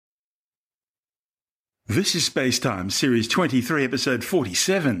This is Spacetime, Series 23, Episode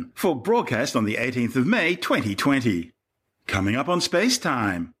 47, for broadcast on the 18th of May, 2020. Coming up on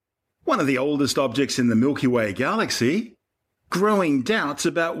Spacetime, one of the oldest objects in the Milky Way galaxy, growing doubts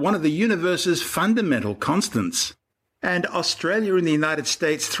about one of the universe's fundamental constants, and Australia and the United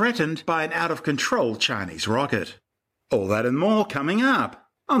States threatened by an out-of-control Chinese rocket. All that and more coming up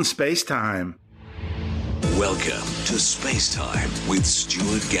on Spacetime. Welcome to Spacetime with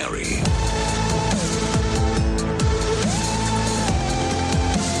Stuart Gary.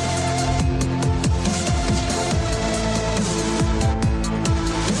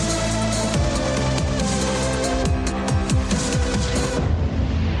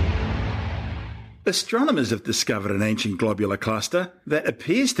 Astronomers have discovered an ancient globular cluster that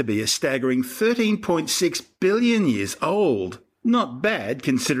appears to be a staggering 13.6 billion years old. Not bad,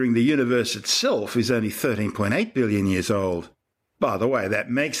 considering the universe itself is only 13.8 billion years old. By the way, that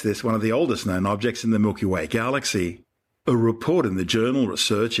makes this one of the oldest known objects in the Milky Way galaxy. A report in the journal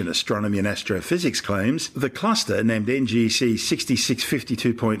Research in Astronomy and Astrophysics claims the cluster, named NGC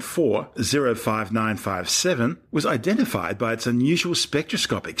 6652.4-05957, was identified by its unusual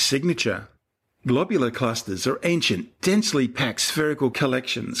spectroscopic signature. Globular clusters are ancient, densely packed spherical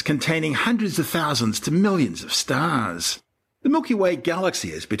collections containing hundreds of thousands to millions of stars. The Milky Way galaxy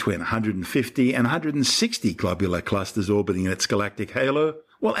has between 150 and 160 globular clusters orbiting in its galactic halo,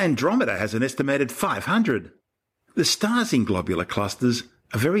 while Andromeda has an estimated 500. The stars in globular clusters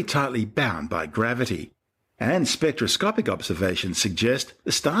are very tightly bound by gravity, and spectroscopic observations suggest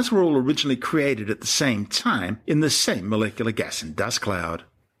the stars were all originally created at the same time in the same molecular gas and dust cloud.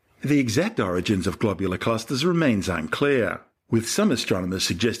 The exact origins of globular clusters remains unclear, with some astronomers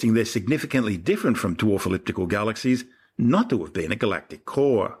suggesting they're significantly different from dwarf elliptical galaxies, not to have been a galactic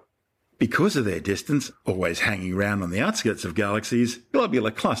core. Because of their distance, always hanging around on the outskirts of galaxies, globular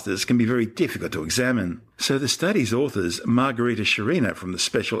clusters can be very difficult to examine. So the study's authors, Margarita Sharina from the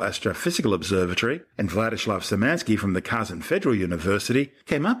Special Astrophysical Observatory and Vladislav Szymanski from the Kazan Federal University,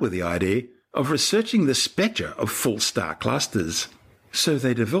 came up with the idea of researching the spectra of full star clusters. So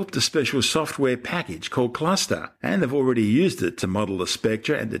they developed a special software package called Cluster, and they've already used it to model the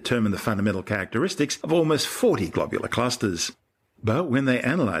spectra and determine the fundamental characteristics of almost 40 globular clusters. But when they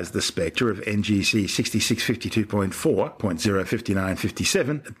analysed the spectra of NGC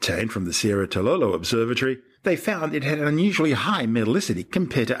 6652.4.05957, obtained from the Sierra Tololo Observatory, they found it had an unusually high metallicity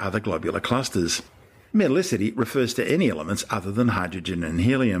compared to other globular clusters. Metallicity refers to any elements other than hydrogen and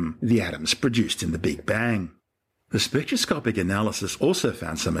helium, the atoms produced in the Big Bang. The spectroscopic analysis also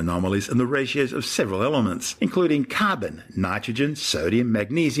found some anomalies in the ratios of several elements, including carbon, nitrogen, sodium,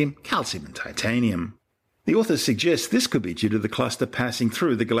 magnesium, calcium, and titanium. The authors suggest this could be due to the cluster passing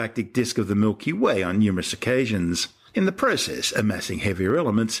through the galactic disk of the Milky Way on numerous occasions, in the process amassing heavier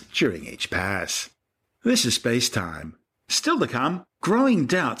elements during each pass. This is Spacetime. Still to come, growing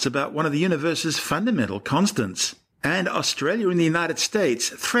doubts about one of the universe's fundamental constants, and Australia and the United States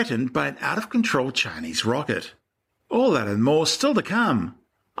threatened by an out-of-control Chinese rocket. All that and more still to come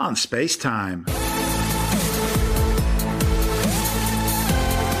on Spacetime.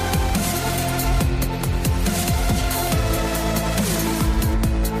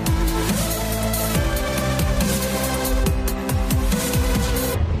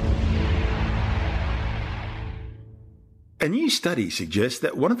 A new study suggests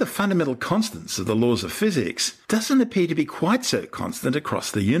that one of the fundamental constants of the laws of physics doesn't appear to be quite so constant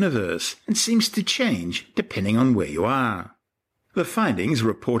across the universe and seems to change depending on where you are. The findings,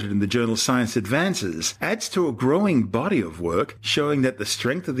 reported in the journal Science Advances, adds to a growing body of work showing that the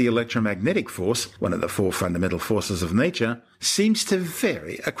strength of the electromagnetic force, one of the four fundamental forces of nature, seems to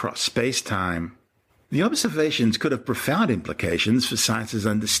vary across space-time. The observations could have profound implications for science's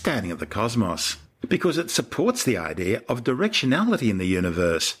understanding of the cosmos, because it supports the idea of directionality in the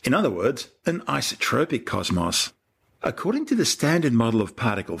universe, in other words, an isotropic cosmos. According to the Standard Model of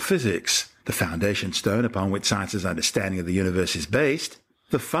Particle Physics, the foundation stone upon which science's understanding of the universe is based,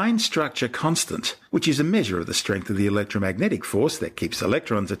 the fine structure constant, which is a measure of the strength of the electromagnetic force that keeps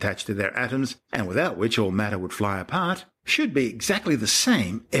electrons attached to their atoms and without which all matter would fly apart, should be exactly the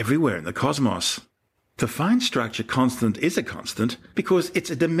same everywhere in the cosmos. The fine structure constant is a constant because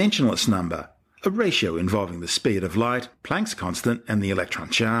it's a dimensionless number, a ratio involving the speed of light, Planck's constant, and the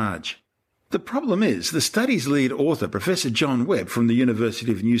electron charge. The problem is, the study's lead author, Professor John Webb from the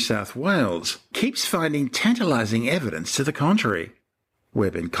University of New South Wales, keeps finding tantalising evidence to the contrary.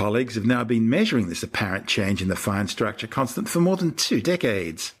 Webb and colleagues have now been measuring this apparent change in the fine structure constant for more than 2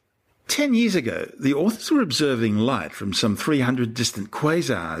 decades. 10 years ago, the authors were observing light from some 300 distant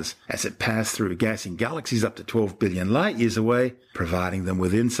quasars as it passed through gas in galaxies up to 12 billion light-years away, providing them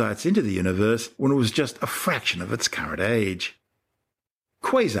with insights into the universe when it was just a fraction of its current age.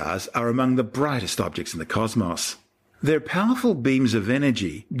 Quasars are among the brightest objects in the cosmos. They're powerful beams of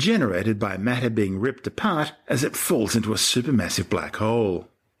energy generated by matter being ripped apart as it falls into a supermassive black hole.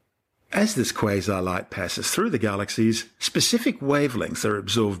 As this quasar light passes through the galaxies, specific wavelengths are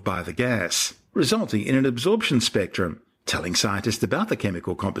absorbed by the gas, resulting in an absorption spectrum, telling scientists about the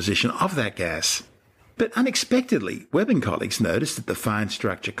chemical composition of that gas. But unexpectedly, Webb and colleagues noticed that the fine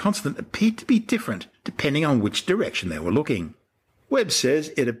structure constant appeared to be different depending on which direction they were looking. Webb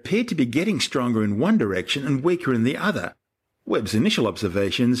says it appeared to be getting stronger in one direction and weaker in the other. Webb's initial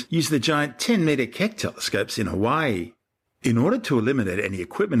observations used the giant 10-metre Keck telescopes in Hawaii. In order to eliminate any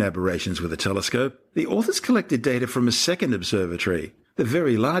equipment aberrations with the telescope, the authors collected data from a second observatory, the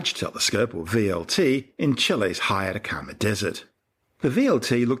Very Large Telescope, or VLT, in Chile's high Atacama Desert. The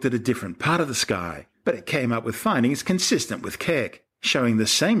VLT looked at a different part of the sky, but it came up with findings consistent with Keck, showing the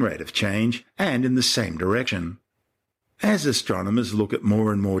same rate of change and in the same direction. As astronomers look at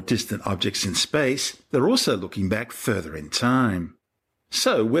more and more distant objects in space, they're also looking back further in time.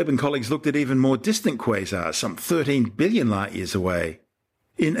 So Webb and colleagues looked at even more distant quasars, some 13 billion light-years away.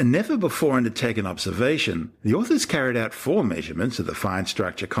 In a never-before-undertaken observation, the authors carried out 4 measurements of the fine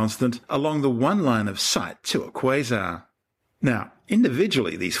structure constant along the one line of sight to a quasar. Now,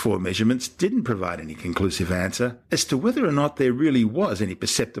 individually, these 4 measurements didn't provide any conclusive answer as to whether or not there really was any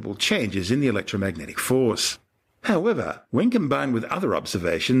perceptible changes in the electromagnetic force. However, when combined with other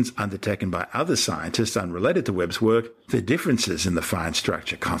observations undertaken by other scientists unrelated to Webb's work, the differences in the fine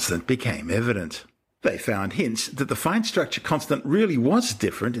structure constant became evident. They found hints that the fine structure constant really was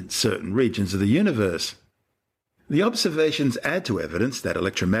different in certain regions of the universe. The observations add to evidence that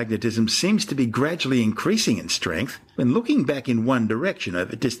electromagnetism seems to be gradually increasing in strength when looking back in one direction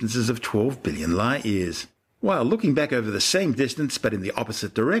over distances of 12 billion light-years, while looking back over the same distance but in the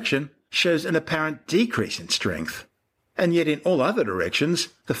opposite direction shows an apparent decrease in strength. And yet in all other directions,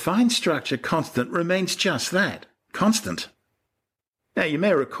 the fine structure constant remains just that, constant. Now you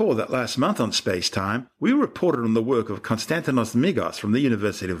may recall that last month on Space Time, we reported on the work of Konstantinos Migos from the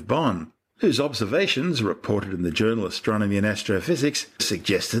University of Bonn, whose observations, reported in the journal Astronomy and Astrophysics,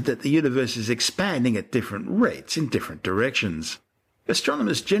 suggested that the universe is expanding at different rates in different directions.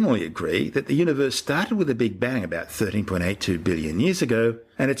 Astronomers generally agree that the universe started with a Big Bang about 13.82 billion years ago,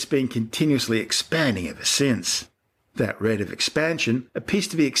 and it's been continuously expanding ever since. That rate of expansion appears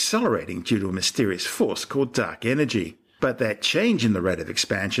to be accelerating due to a mysterious force called dark energy, but that change in the rate of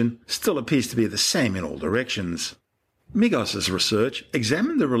expansion still appears to be the same in all directions. Migos' research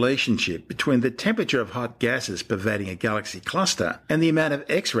examined the relationship between the temperature of hot gases pervading a galaxy cluster and the amount of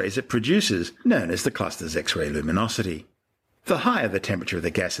X-rays it produces, known as the cluster's X-ray luminosity. The higher the temperature of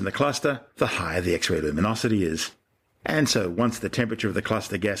the gas in the cluster, the higher the X-ray luminosity is. And so once the temperature of the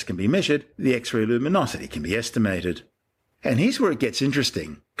cluster gas can be measured, the X-ray luminosity can be estimated. And here's where it gets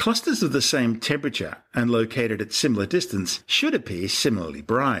interesting. Clusters of the same temperature and located at similar distance should appear similarly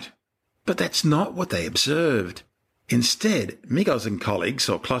bright. But that's not what they observed. Instead, Migos and colleagues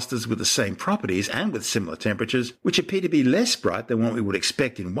saw clusters with the same properties and with similar temperatures, which appear to be less bright than what we would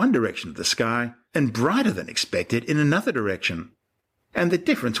expect in one direction of the sky, and brighter than expected in another direction. And the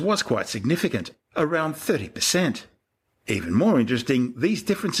difference was quite significant, around 30%. Even more interesting, these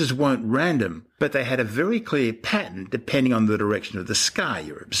differences weren't random, but they had a very clear pattern depending on the direction of the sky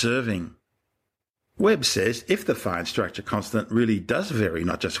you're observing. Webb says if the fine structure constant really does vary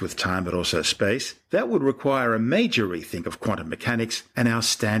not just with time but also space, that would require a major rethink of quantum mechanics and our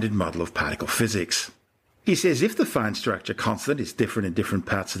standard model of particle physics. He says if the fine structure constant is different in different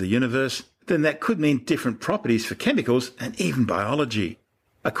parts of the universe, then that could mean different properties for chemicals and even biology.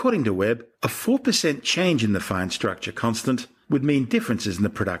 According to Webb, a 4% change in the fine structure constant would mean differences in the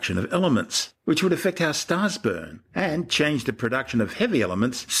production of elements, which would affect how stars burn, and change the production of heavy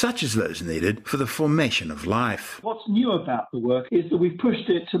elements such as those needed for the formation of life. What's new about the work is that we've pushed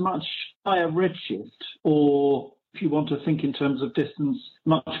it to much higher redshift, or if you want to think in terms of distance,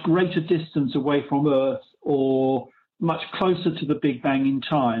 much greater distance away from Earth, or much closer to the Big Bang in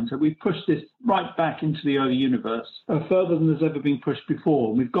time. So we've pushed this right back into the early universe, further than there's ever been pushed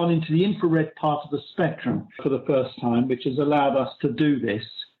before. We've gone into the infrared part of the spectrum for the first time, which has allowed us to do this.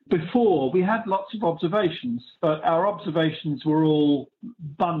 Before, we had lots of observations, but our observations were all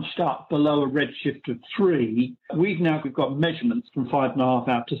bunched up below a redshift of 3. We've got measurements from 5.5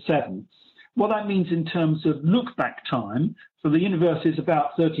 out to 7. What that means in terms of look-back time So the universe is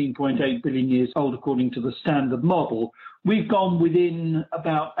about 13.8 billion years old according to the standard model. We've gone within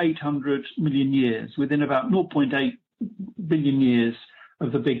about 800 million years, within about 0.8 billion years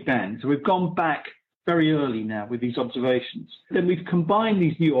of the Big Bang. So we've gone back very early now with these observations. Then we've combined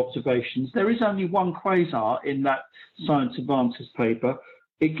these new observations. There is only one quasar in that Science Advances paper.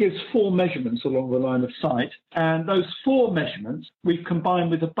 It gives 4 measurements along the line of sight. And those 4 measurements we've combined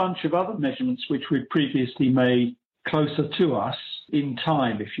with a bunch of other measurements which we've previously made closer to us in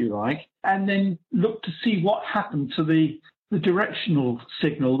time, if you like, and then look to see what happened to the directional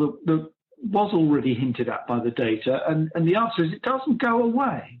signal that was already hinted at by the data. And the answer is it doesn't go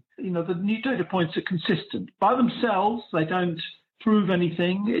away. You know, the new data points are consistent. By themselves, they don't prove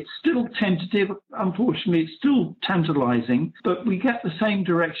anything. It's still tentative. Unfortunately, it's still tantalizing, but we get the same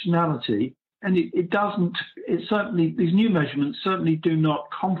directionality. And these new measurements certainly do not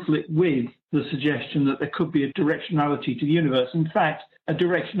conflict with the suggestion that there could be a directionality to the universe. In fact, a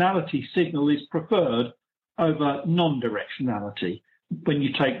directionality signal is preferred over non-directionality when you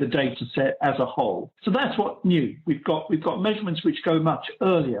take the data set as a whole. So that's what's new. We've got measurements which go much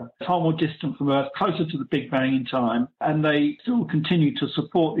earlier, far more distant from Earth, closer to the Big Bang in time, and they still continue to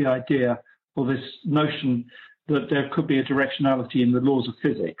support the idea or this notion that there could be a directionality in the laws of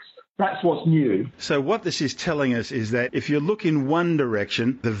physics. That's what's new. So what this is telling us is that if you look in one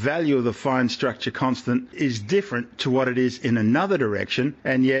direction, the value of the fine structure constant is different to what it is in another direction,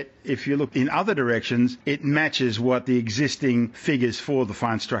 and yet if you look in other directions, it matches what the existing figures for the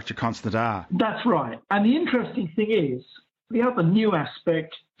fine structure constant are. That's right. And the interesting thing is, the other new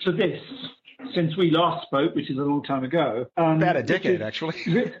aspect to this, since we last spoke, which is a long time ago. About a decade, actually.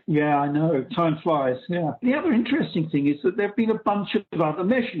 Yeah, I know. Time flies. Yeah. The other interesting thing is that there have been a bunch of other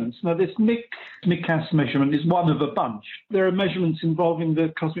measurements. Now, this MICAS measurement is one of a bunch. There are measurements involving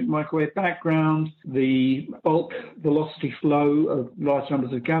the cosmic microwave background, the bulk velocity flow of large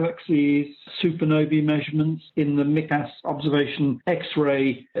numbers of galaxies, supernovae measurements in the MICAS observation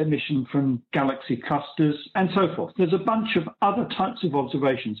X-ray emission from galaxy clusters, and so forth. There's a bunch of other types of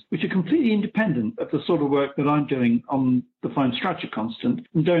observations which are completely independent of the sort of work that I'm doing on the fine structure constant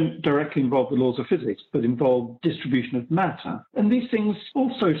and don't directly involve the laws of physics, but involve distribution of matter. And these things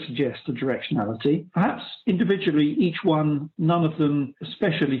also suggest a directionality. Perhaps individually, each one, none of them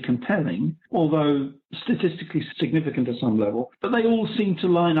especially compelling, although statistically significant at some level, but they all seem to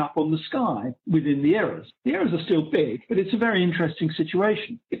line up on the sky within the errors. The errors are still big, but it's a very interesting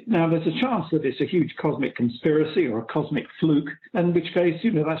situation. Now, there's a chance that it's a huge cosmic conspiracy or a cosmic fluke, in which case,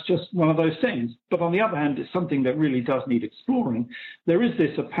 that's just one of those things. But on the other hand, it's something that really does need exploring. There is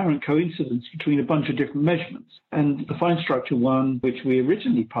this apparent coincidence between a bunch of different measurements. And the fine structure one, which we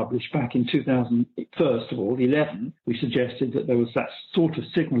originally published back in 2011, we suggested that there was that sort of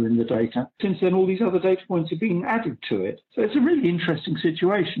signal in the data. Since then, all these other data points have been added to it. So it's a really interesting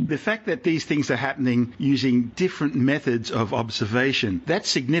situation. The fact that these things are happening using different methods of observation, that's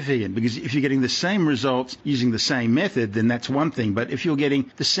significant, because if you're getting the same results using the same method, then that's one thing. But if you're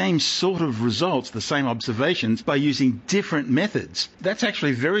getting the same sort of results, the same observations, by using different methods, that's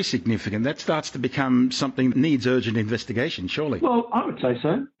actually very significant. That starts to become something that needs urgent investigation, surely. Well, I would say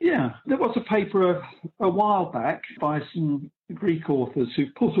so, yeah. There was a paper a while back by some Greek authors who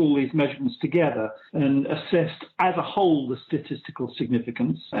put all these measurements together and assessed as a whole the statistical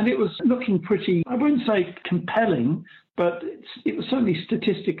significance. And it was looking pretty, I wouldn't say compelling, but it was certainly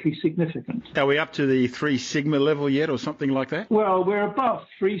statistically significant. Are we up to the 3 sigma level yet or something like that? Well, we're above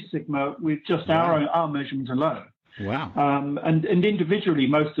 3 sigma with just our measurement alone. Wow. And individually,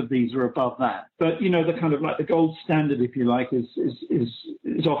 most of these are above that. But, the kind of like the gold standard, if you like,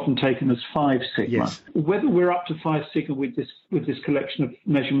 is often taken as 5 sigma. Yes. Whether we're up to 5 sigma with this collection of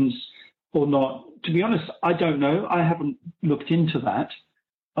measurements or not, to be honest, I don't know. I haven't looked into that.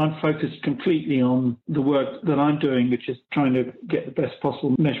 I'm focused completely on the work that I'm doing, which is trying to get the best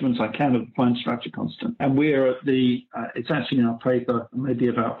possible measurements I can of the fine structure constant. And we're at it's actually in our paper, maybe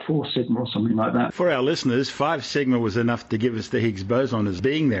about 4 sigma or something like that. For our listeners, 5 sigma was enough to give us the Higgs boson as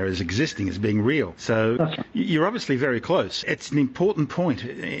being there, as existing, as being real. So That's right. You're obviously very close. It's an important point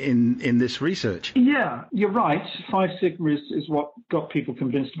in this research. Yeah, you're right. 5 sigma is what got people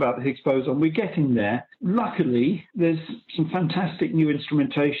convinced about the Higgs boson. We're getting there. Luckily, there's some fantastic new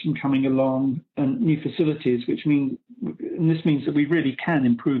instrumentation coming along and new facilities, which mean And this means that we really can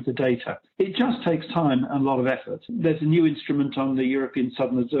improve the data. It just takes time and a lot of effort. There's a new instrument on the European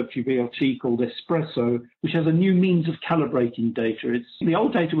Southern Observatory VLT called Espresso, which has a new means of calibrating data. The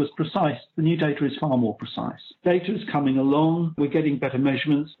old data was precise. The new data is far more precise. Data is coming along. We're getting better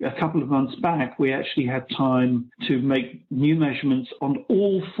measurements. A couple of months back, we actually had time to make new measurements on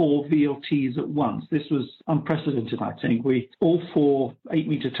all 4 VLTs at once. This was unprecedented, I think. All 4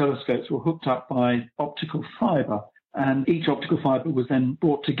 8-meter telescopes were hooked up by optical fiber, and each optical fiber was then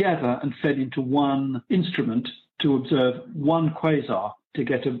brought together and fed into one instrument to observe one quasar to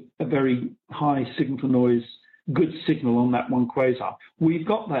get a very high signal-to-noise, good signal on that one quasar. We've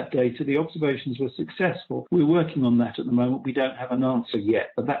got that data. The observations were successful. We're working on that at the moment. We don't have an answer yet,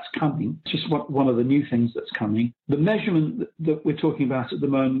 but that's coming. Just one of the new things that's coming. The measurement that we're talking about at the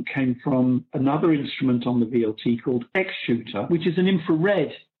moment came from another instrument on the VLT called X-Shooter, which is an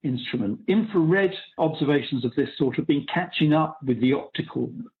infrared instrument. Infrared observations of this sort have been catching up with the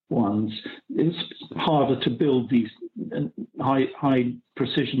optical ones. It's harder to build these high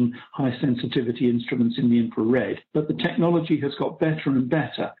precision, high sensitivity instruments in the infrared, but the technology has got better and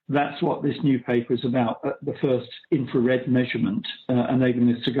better. That's what this new paper is about, the first infrared measurement,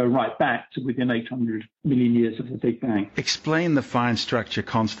 enabling us to go right back to within 800 million years of the Big Bang. Explain the fine structure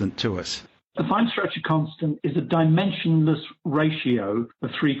constant to us. The fine structure constant is a dimensionless ratio of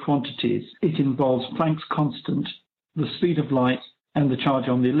 3 quantities. It involves Planck's constant, the speed of light, and the charge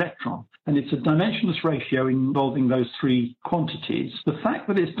on the electron. And it's a dimensionless ratio involving those 3 quantities. The fact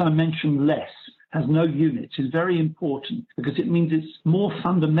that it's dimensionless, has no units, is very important because it means it's more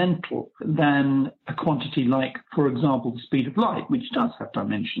fundamental than a quantity like, for example, the speed of light, which does have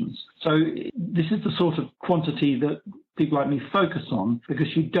dimensions. So this is the sort of quantity that people like me focus on because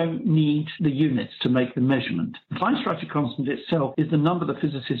you don't need the units to make the measurement. The fine structure constant itself is the number that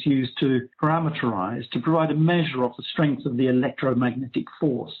physicists use to parameterize, to provide a measure of the strength of the electromagnetic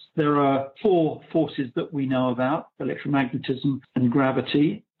force. There are 4 forces that we know about, electromagnetism and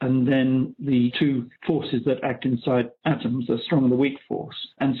gravity, and then the 2 forces that act inside atoms, the strong and the weak force.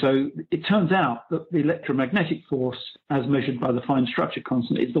 And so it turns out that the electromagnetic force, as measured by the fine structure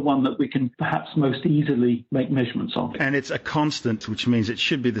constant, is the one that we can perhaps most easily make measurements of. And it's a constant, which means it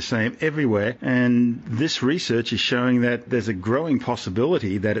should be the same everywhere. And this research is showing that there's a growing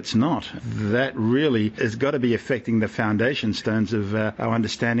possibility that it's not. That really has got to be affecting the foundation stones of our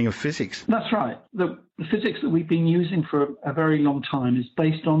understanding of physics. That's right. The physics that we've been using for a very long time is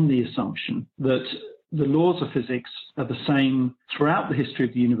based on the assumption that the laws of physics are the same throughout the history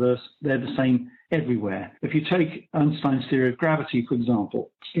of the universe. They're the same everywhere. If you take Einstein's theory of gravity, for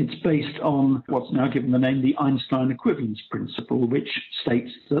example, it's based on what's now given the name the Einstein equivalence principle, which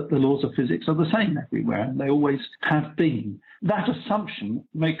states that the laws of physics are the same everywhere, and they always have been. That assumption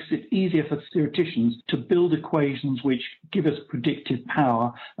makes it easier for theoreticians to build equations which give us predictive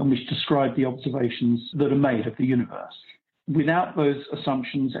power and which describe the observations that are made of the universe. Without those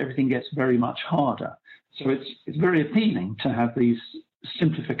assumptions, everything gets very much harder. So it's very appealing to have these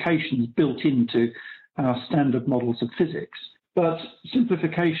simplifications built into our standard models of physics. But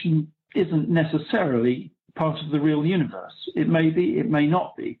simplification isn't necessarily part of the real universe. It may be, it may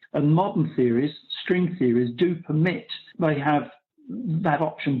not be. And modern theories, string theories, do permit, they have that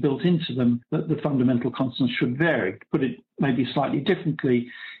option built into them that the fundamental constants should vary. To put it maybe slightly differently,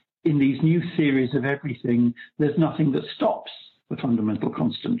 in these new theories of everything, there's nothing that stops the fundamental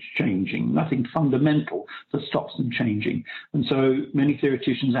constants changing, nothing fundamental that stops them changing. And so many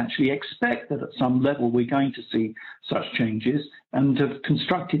theoreticians actually expect that at some level we're going to see such changes and have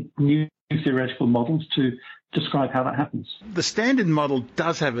constructed new theoretical models to describe how that happens. The standard model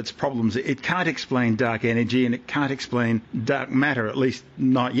does have its problems. It can't explain dark energy and it can't explain dark matter, at least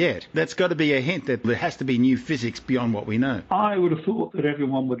not yet. That's got to be a hint that there has to be new physics beyond what we know. I would have thought that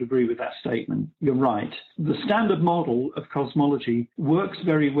everyone would agree with that statement. You're right. The standard model of cosmology works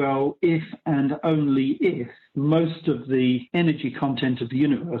very well if and only if most of the energy content of the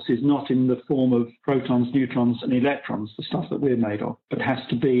universe is not in the form of protons, neutrons, and electrons, the stuff that we're made of, but has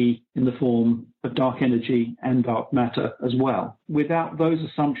to be in the form of dark energy and dark matter as well. Without those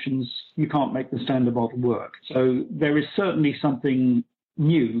assumptions, you can't make the standard model work. So there is certainly something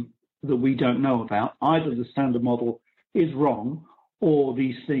new that we don't know about. Either the standard model is wrong, or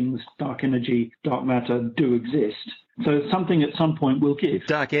these things, dark energy, dark matter, do exist. So something at some point will give.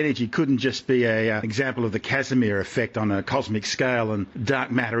 Dark energy couldn't just be an example of the Casimir effect on a cosmic scale, and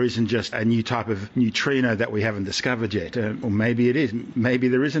dark matter isn't just a new type of neutrino that we haven't discovered yet. Or maybe it is. Maybe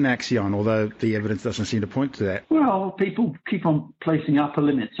there is an axion, although the evidence doesn't seem to point to that. Well, people keep on placing upper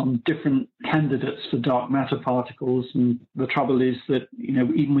limits on different candidates for dark matter particles, and the trouble is that,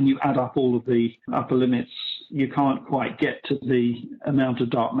 even when you add up all of the upper limits, you can't quite get to the amount of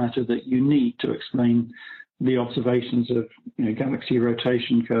dark matter that you need to explain the observations of galaxy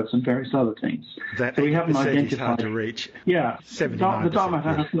rotation curves and various other things. That so we haven't identified. Is hard to reach. Yeah, the dark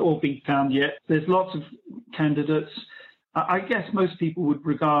matter hasn't all been found yet. There's lots of candidates. I guess most people would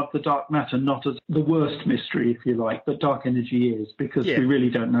regard the dark matter not as the worst mystery, if you like, that dark energy is, because we really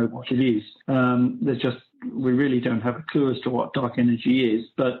don't know what it is. We really don't have a clue as to what dark energy is.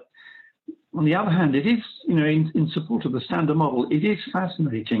 But on the other hand, it is, in support of the Standard Model, it is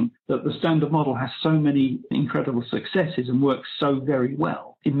fascinating that the Standard Model has so many incredible successes and works so very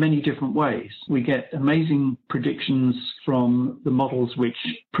well in many different ways. We get amazing predictions from the models which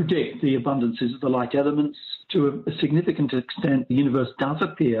predict the abundances of the light elements. To a significant extent, the universe does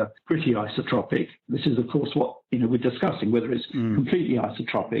appear pretty isotropic. This is, of course, what we're discussing, whether it's completely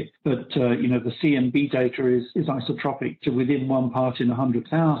isotropic. But, the CMB data is isotropic to within 1 part in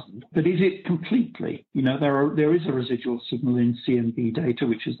 100,000. But is it completely? There is a residual signal in CMB data,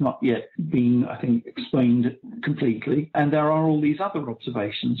 which has not yet been, I think, explained completely. And there are all these other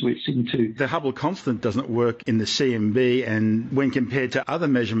observations which seem to... The Hubble constant doesn't work in the CMB, and when compared to other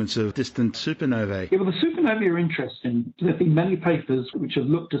measurements of distant supernovae. Yeah, well, the supernovae are interesting. There have been many papers which have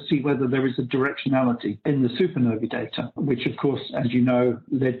looked to see whether there is a directionality in the supernovae data, which, of course, as you know,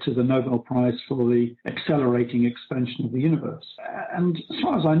 led to the Nobel Prize for the accelerating expansion of the universe. And as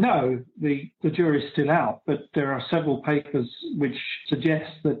far as I know, the jury is still out, but there are several papers which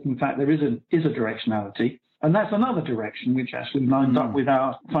suggest that, in fact, there is a directionality. And that's another direction which actually lines up with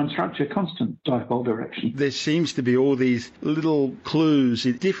our fine structure constant dipole direction. There seems to be all these little clues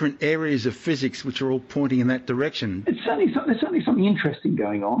in different areas of physics which are all pointing in that direction. There's certainly something interesting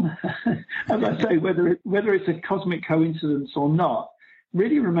going on. As I say, whether it's a cosmic coincidence or not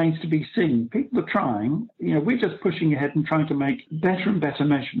really remains to be seen. People are trying. We're just pushing ahead and trying to make better and better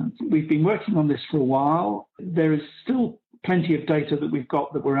measurements. We've been working on this for a while. There is still plenty of data that we've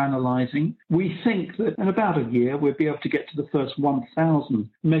got that we're analysing. We think that in about a year, we'll be able to get to the first 1,000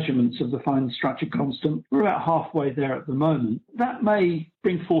 measurements of the fine structure constant. We're about halfway there at the moment. That may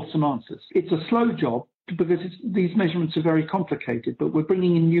bring forth some answers. It's a slow job because these measurements are very complicated, but we're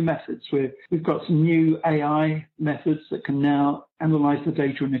bringing in new methods. We've got some new AI methods that can now analyse the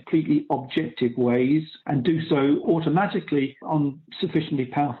data in completely objective ways and do so automatically on sufficiently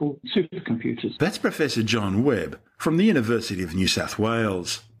powerful supercomputers. That's Professor John Webb from the University of New South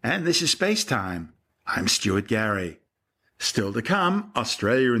Wales. And this is Space Time. I'm Stuart Gary. Still to come,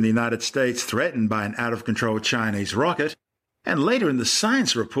 Australia and the United States threatened by an out-of-control Chinese rocket. And later in the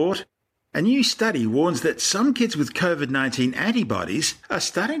Science Report, a new study warns that some kids with COVID-19 antibodies are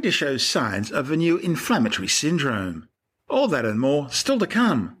starting to show signs of a new inflammatory syndrome. All that and more still to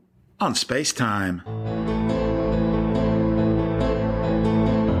come on Space Time.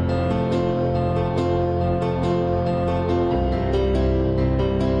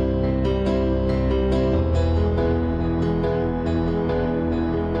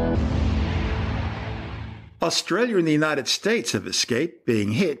 Australia and the United States have escaped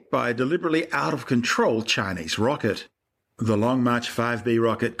being hit by a deliberately out-of-control Chinese rocket. The Long March 5B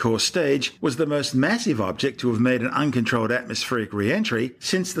rocket core stage was the most massive object to have made an uncontrolled atmospheric re-entry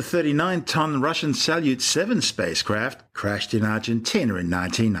since the 39-ton Russian Salyut 7 spacecraft crashed in Argentina in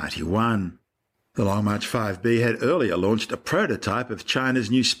 1991. The Long March 5B had earlier launched a prototype of China's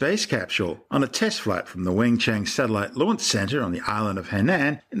new space capsule on a test flight from the Wenchang Satellite Launch Center on the island of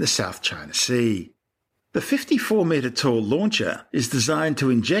Hainan in the South China Sea. The 54-metre-tall launcher is designed to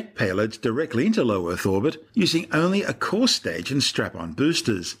inject payloads directly into low Earth orbit using only a core stage and strap-on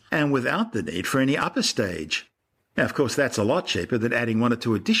boosters, and without the need for any upper stage. Now, of course, that's a lot cheaper than adding 1 or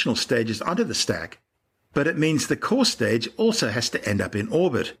 2 additional stages onto the stack, but it means the core stage also has to end up in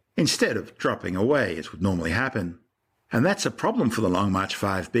orbit, instead of dropping away, as would normally happen. And that's a problem for the Long March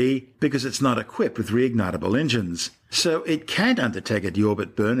 5B because it's not equipped with reignitable engines, so it can't undertake a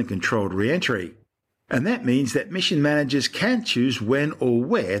deorbit burn and controlled re-entry. And that means that mission managers can't choose when or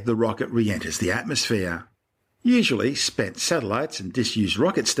where the rocket re-enters the atmosphere. Usually, spent satellites and disused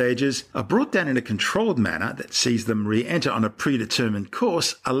rocket stages are brought down in a controlled manner that sees them re-enter on a predetermined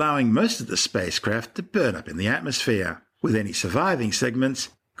course, allowing most of the spacecraft to burn up in the atmosphere, with any surviving segments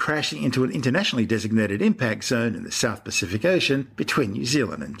crashing into an internationally designated impact zone in the South Pacific Ocean between New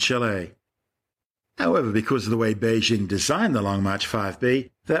Zealand and Chile. However, because of the way Beijing designed the Long March 5B,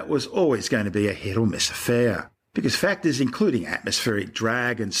 that was always going to be a hit-or-miss affair, because factors including atmospheric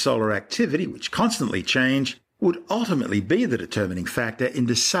drag and solar activity, which constantly change, would ultimately be the determining factor in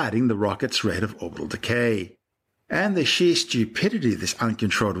deciding the rocket's rate of orbital decay. And the sheer stupidity of this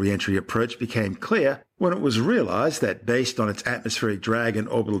uncontrolled re-entry approach became clear when it was realized that based on its atmospheric drag and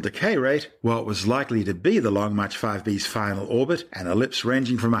orbital decay rate, while it was likely to be the Long March 5B's final orbit, an ellipse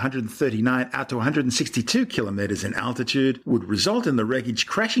ranging from 139 out to 162 kilometers in altitude would result in the wreckage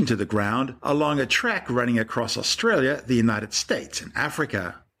crashing to the ground along a track running across Australia, the United States, and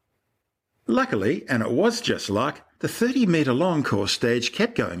Africa. Luckily, and it was just luck, the 30-metre-long course stage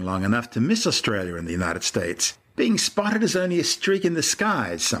kept going long enough to miss Australia and the United States, being spotted as only a streak in the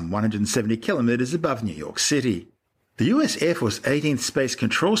skies some 170 kilometres above New York City. The US Air Force 18th Space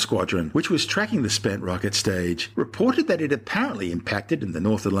Control Squadron, which was tracking the spent rocket stage, reported that it apparently impacted in the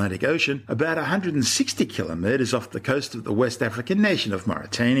North Atlantic Ocean about 160 kilometres off the coast of the West African nation of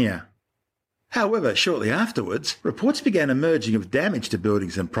Mauritania. However, shortly afterwards, reports began emerging of damage to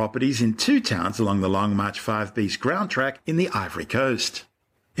buildings and properties in two towns along the Long March 5B's ground track in the Ivory Coast.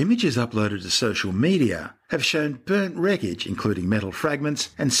 Images uploaded to social media have shown burnt wreckage, including metal fragments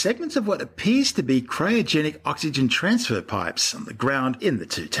and segments of what appears to be cryogenic oxygen transfer pipes on the ground in the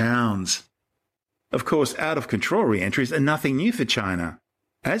two towns. Of course, out-of-control re-entries are nothing new for China.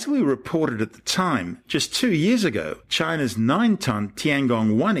 As we reported at the time, just 2 years ago, China's 9-ton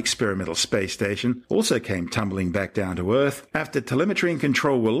Tiangong-1 experimental space station also came tumbling back down to Earth after telemetry and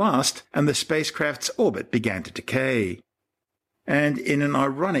control were lost and the spacecraft's orbit began to decay. And in an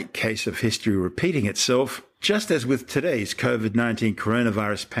ironic case of history repeating itself, just as with today's COVID-19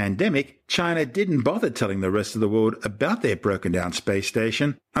 coronavirus pandemic, China didn't bother telling the rest of the world about their broken-down space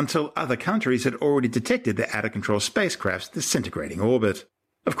station until other countries had already detected their out-of-control spacecraft's disintegrating orbit.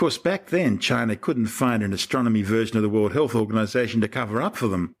 Of course, back then, China couldn't find an astronomy version of the World Health Organization to cover up for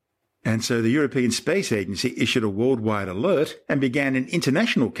them. And so the European Space Agency issued a worldwide alert and began an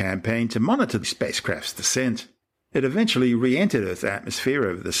international campaign to monitor the spacecraft's descent. It eventually re-entered Earth's atmosphere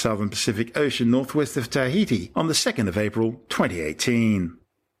over the southern Pacific Ocean northwest of Tahiti on the 2nd of April 2018.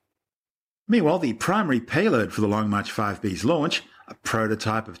 Meanwhile, the primary payload for the Long March 5B's launch, a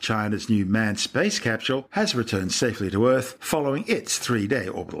prototype of China's new manned space capsule, has returned safely to Earth following its 3-day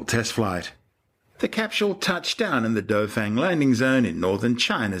orbital test flight. The capsule touched down in the Dofang landing zone in northern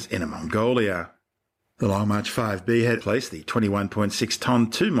China's Inner Mongolia. The Long March 5B had placed the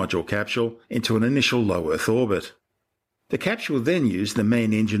 21.6-ton 2-module capsule into an initial low Earth orbit. The capsule then used the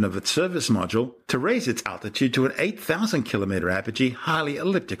main engine of its service module to raise its altitude to an 8,000-kilometre apogee highly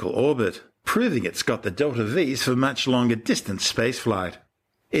elliptical orbit, proving it's got the delta V's for much longer distance spaceflight.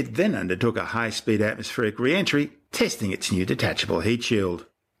 It then undertook a high-speed atmospheric re-entry, testing its new detachable heat shield.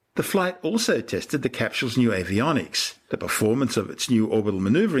 The flight also tested the capsule's new avionics, the performance of its new orbital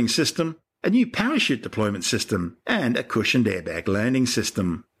maneuvering system, a new parachute deployment system, and a cushioned airbag landing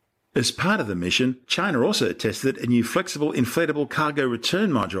system. As part of the mission, China also tested a new flexible inflatable cargo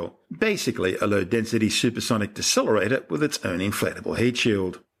return module, basically a low-density supersonic decelerator with its own inflatable heat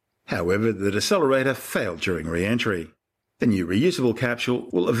shield. However, the decelerator failed during re-entry. The new reusable capsule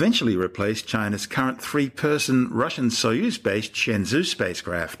will eventually replace China's current 3-person Russian Soyuz-based Shenzhou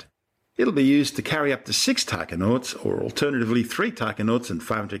spacecraft. It'll be used to carry up to 6 taikonauts, or alternatively 3 taikonauts and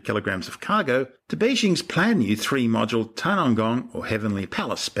 500 kilograms of cargo, to Beijing's planned new 3-module Tiangong or Heavenly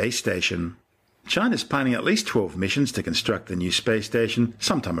Palace space station. China's planning at least 12 missions to construct the new space station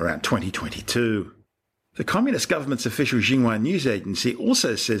sometime around 2022. The Communist government's official Xinhua news agency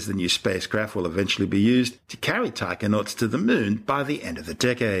also says the new spacecraft will eventually be used to carry taikonauts to the moon by the end of the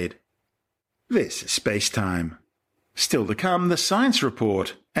decade. This is Space Time. Still to come, the Science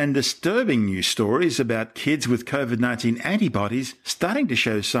Report, and disturbing news stories about kids with COVID-19 antibodies starting to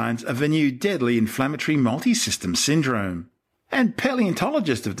show signs of a new deadly inflammatory multisystem syndrome. And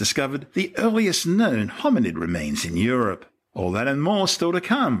paleontologists have discovered the earliest known hominid remains in Europe. All that and more still to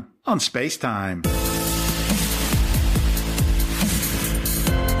come on Space Time.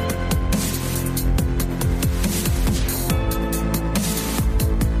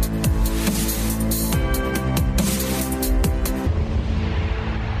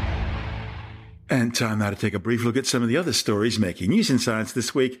 And time now to take a brief look at some of the other stories making news in science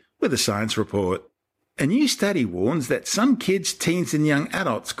this week with a Science Report. A new study warns that some kids, teens and young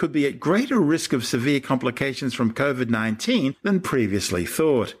adults could be at greater risk of severe complications from COVID-19 than previously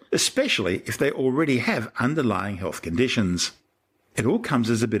thought, especially if they already have underlying health conditions. It all comes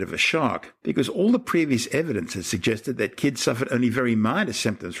as a bit of a shock, because all the previous evidence has suggested that kids suffered only very minor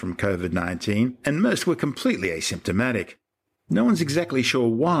symptoms from COVID-19, and most were completely asymptomatic. No one's exactly sure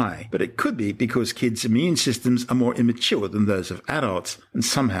why, but it could be because kids' immune systems are more immature than those of adults and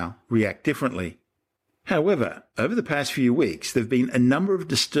somehow react differently. However, over the past few weeks, there have been a number of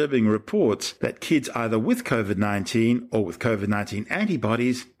disturbing reports that kids either with COVID-19 or with COVID-19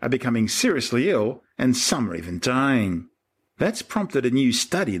 antibodies are becoming seriously ill, and some are even dying. That's prompted a new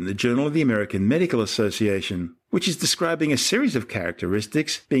study in the Journal of the American Medical Association, which is describing a series of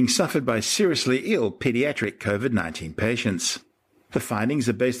characteristics being suffered by seriously ill pediatric COVID-19 patients. The findings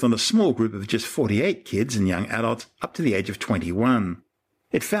are based on a small group of just 48 kids and young adults up to the age of 21.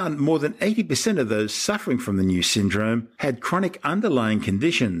 It found more than 80% of those suffering from the new syndrome had chronic underlying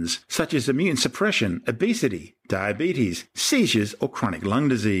conditions such as immune suppression, obesity, diabetes, seizures, or chronic lung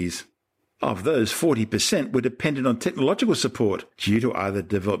disease. Of those, 40% were dependent on technological support due to either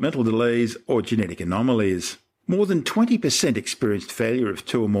developmental delays or genetic anomalies. More than 20% experienced failure of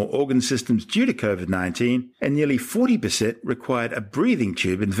 2 or more organ systems due to COVID-19, and nearly 40% required a breathing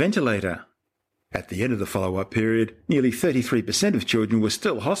tube and ventilator. At the end of the follow-up period, nearly 33% of children were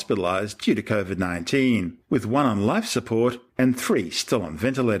still hospitalized due to COVID-19, with 1 on life support and 3 still on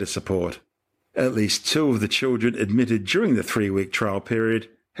ventilator support. At least 2 of the children admitted during the 3-week trial period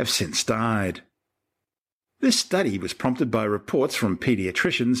have since died. This study was prompted by reports from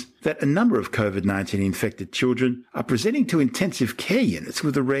pediatricians that a number of COVID-19 infected children are presenting to intensive care units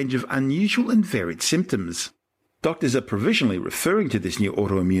with a range of unusual and varied symptoms. Doctors are provisionally referring to this new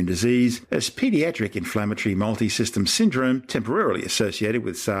autoimmune disease as pediatric inflammatory multisystem syndrome temporarily associated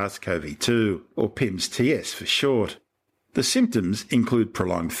with SARS-CoV-2, or PIMS-TS for short. The symptoms include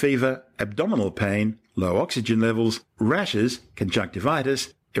prolonged fever, abdominal pain, low oxygen levels, rashes,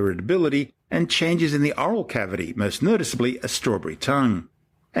 conjunctivitis, irritability, and changes in the oral cavity, most noticeably a strawberry tongue.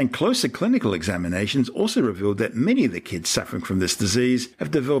 And closer clinical examinations also revealed that many of the kids suffering from this disease have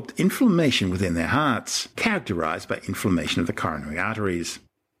developed inflammation within their hearts, characterized by inflammation of the coronary arteries.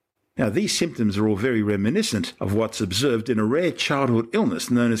 Now, these symptoms are all very reminiscent of what's observed in a rare childhood illness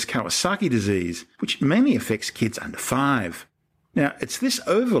known as Kawasaki disease, which mainly affects kids under 5. Now, it's this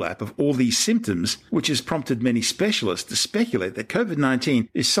overlap of all these symptoms which has prompted many specialists to speculate that COVID-19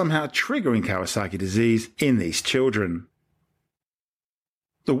 is somehow triggering Kawasaki disease in these children.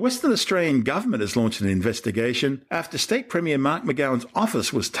 The Western Australian government has launched an investigation after State Premier Mark McGowan's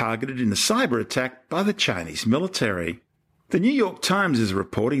office was targeted in a cyber attack by the Chinese military. The New York Times is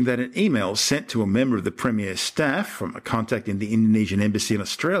reporting that an email sent to a member of the Premier's staff from a contact in the Indonesian embassy in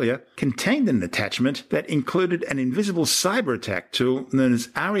Australia contained an attachment that included an invisible cyber attack tool known as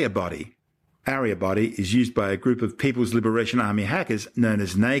AriaBody. AriaBody is used by a group of People's Liberation Army hackers known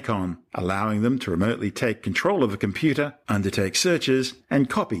as NACON, allowing them to remotely take control of a computer, undertake searches, and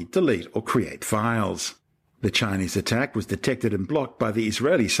copy, delete, or create files. The Chinese attack was detected and blocked by the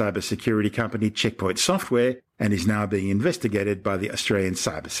Israeli cybersecurity company Checkpoint Software and is now being investigated by the Australian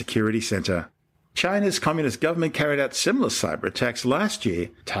Cybersecurity Centre. China's Communist government carried out similar cyber attacks last year,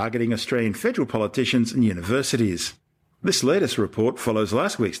 targeting Australian federal politicians and universities. This latest report follows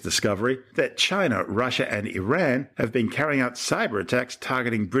last week's discovery that China, Russia and Iran have been carrying out cyber attacks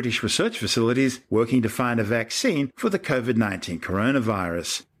targeting British research facilities working to find a vaccine for the COVID-19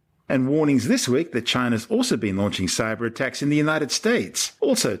 coronavirus. And warnings this week that China's also been launching cyber attacks in the United States,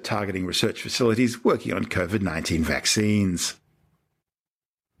 also targeting research facilities working on COVID-19 vaccines.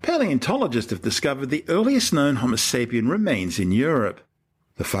 Paleontologists have discovered the earliest known Homo sapien remains in Europe.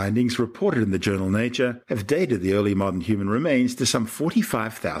 The findings, reported in the journal Nature, have dated the early modern human remains to some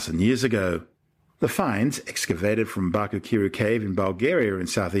 45,000 years ago. The finds, excavated from Barkukiru Cave in Bulgaria in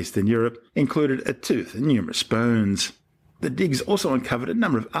southeastern Europe, included a tooth and numerous bones. The digs also uncovered a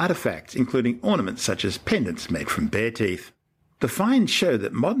number of artifacts, including ornaments such as pendants made from bear teeth. The finds show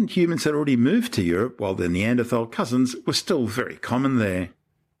that modern humans had already moved to Europe while their Neanderthal cousins were still very common there.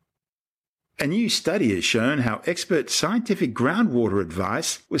 A new study has shown how expert scientific groundwater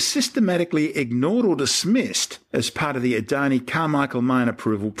advice was systematically ignored or dismissed as part of the Adani Carmichael mine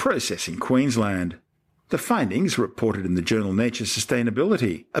approval process in Queensland. The findings, reported in the journal Nature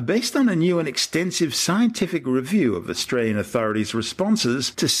Sustainability, are based on a new and extensive scientific review of Australian authorities'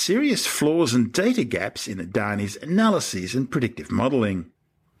 responses to serious flaws and data gaps in Adani's analyses and predictive modelling.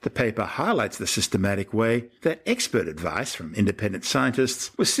 The paper highlights the systematic way that expert advice from independent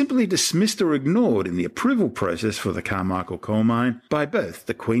scientists was simply dismissed or ignored in the approval process for the Carmichael coal mine by both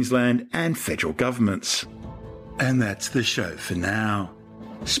the Queensland and federal governments. And that's the show for now.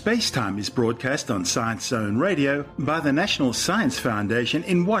 Spacetime is broadcast on Science Zone Radio by the National Science Foundation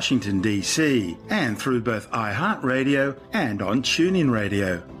in Washington, D.C., and through both iHeartRadio and on TuneIn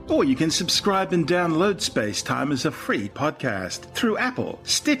Radio. Or you can subscribe and download Spacetime as a free podcast through Apple,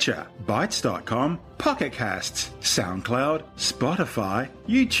 Stitcher, Bytes.com, Pocket Casts, SoundCloud, Spotify,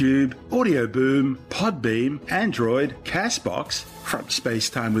 YouTube, Audio Boom, Podbeam, Android, Castbox, from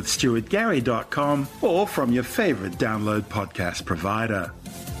spacetimewithstuartgary.com, or from your favorite download podcast provider.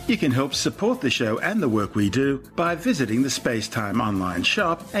 You can help support the show and the work we do by visiting the Spacetime online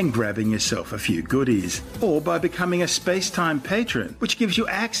shop and grabbing yourself a few goodies, or by becoming a Spacetime patron, which gives you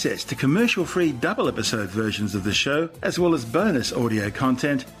access to commercial-free double-episode versions of the show, as well as bonus audio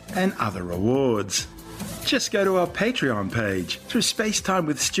content and other rewards. Just go to our Patreon page through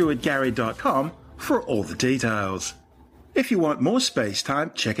spacetimewithstuartgary.com for all the details. If you want more space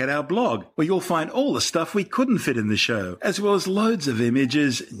time, check out our blog, where you'll find all the stuff we couldn't fit in the show, as well as loads of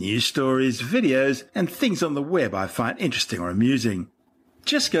images, news stories, videos, and things on the web I find interesting or amusing.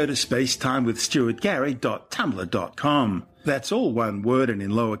 Just go to spacetimewithstuartgary.tumblr.com. That's all one word and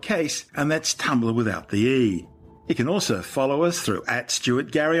in lowercase, and that's Tumblr without the E. You can also follow us through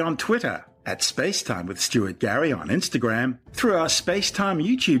 @StuartGary on Twitter, at Spacetime with Stuart Gary on Instagram, through our Spacetime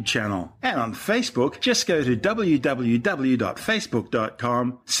YouTube channel, and on Facebook, just go to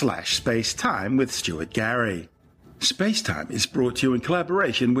www.facebook.com/Spacetime with Stuart Gary. Spacetime is brought to you in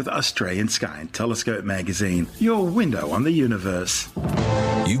collaboration with Australian Sky and Telescope magazine, your window on the universe.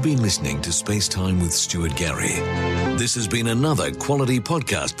 You've been listening to Spacetime with Stuart Gary. This has been another quality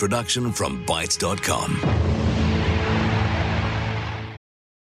podcast production from Bytes.com.